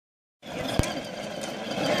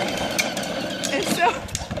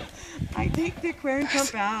take the aquarium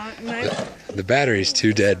pump out. And the battery's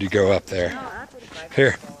too dead to go up there.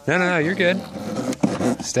 Here. No, you're good.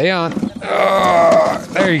 Stay on. Oh,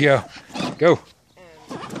 there you go. Go.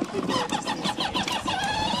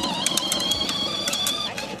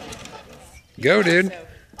 Go, dude.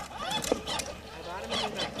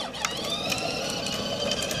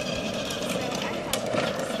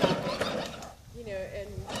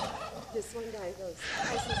 This one guy goes,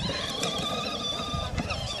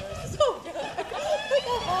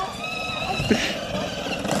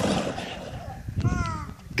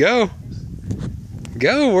 Go.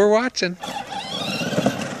 Go, we're watching. I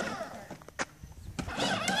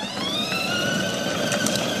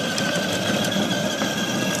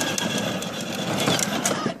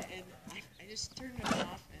just turned it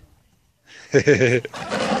off and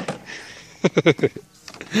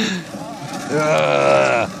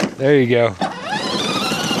There you go.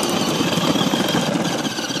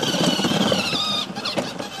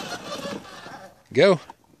 Go.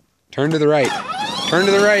 Turn to the right. Turn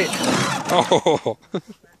to the right. Oh.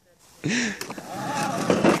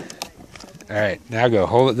 All right, now go.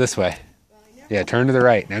 Hold it this way. Yeah, turn to the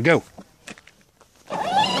right. Now go.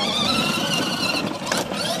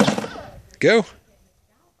 Go.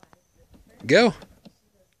 Go.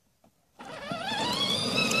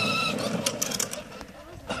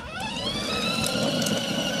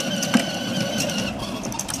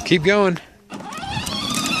 Keep going.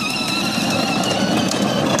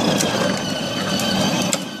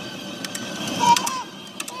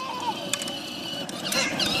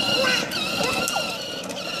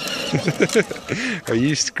 Are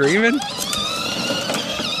you screaming?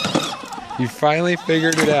 You finally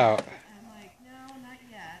figured it out. I'm like, no, not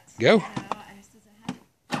yet. Go.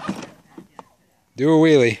 Do a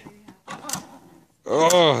wheelie.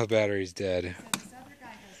 Oh, the battery's dead.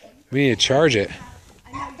 We need to charge it.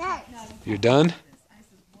 You're done?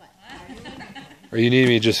 Or you need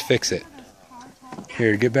me to just fix it?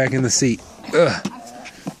 Here, get back in the seat. Ugh.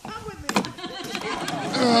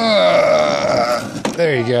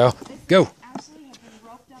 There you go. Go.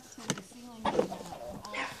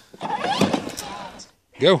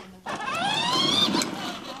 Go.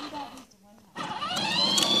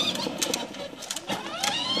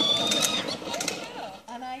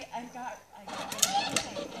 And I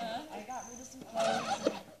got rid of some clothes.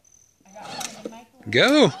 I got rid of the microwave.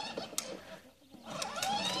 Go.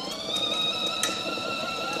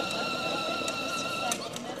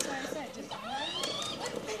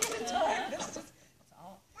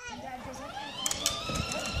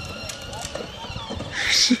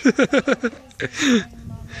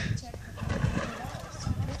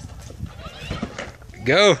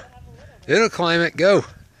 Go. It'll climb it. Go.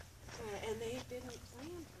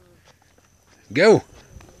 Go.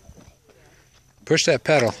 Push that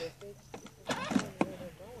pedal.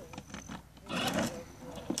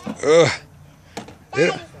 Ugh.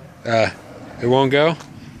 It won't go?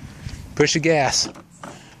 Push the gas.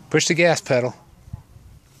 Push the gas pedal.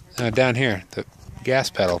 Down here, the gas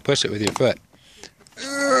pedal. Push it with your foot.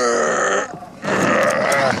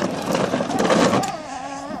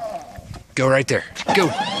 Go right there. Go.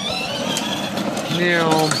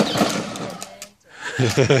 Meow.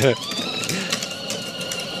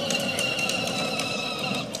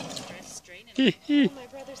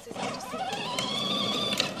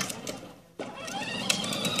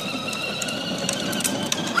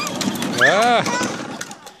 Ah.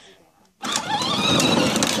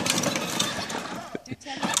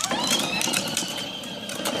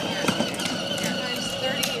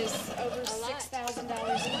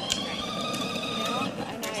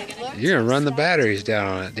 You're gonna run the batteries down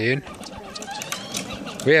on it, dude.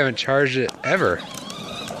 We haven't charged it ever.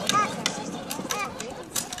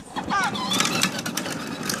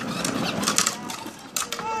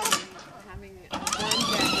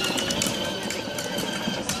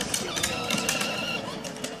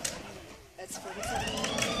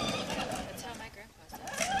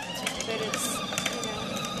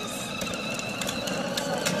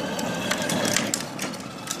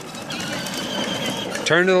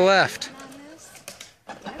 Turn to the left.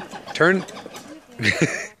 Turn.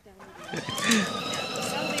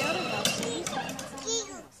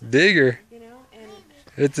 Digger.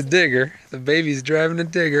 It's a digger. The baby's driving a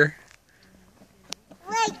digger.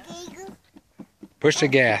 Push the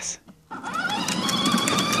gas.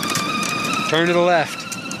 Turn to the left.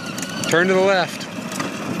 Turn to the left.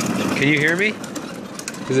 Can you hear me?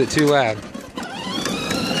 Is it too loud?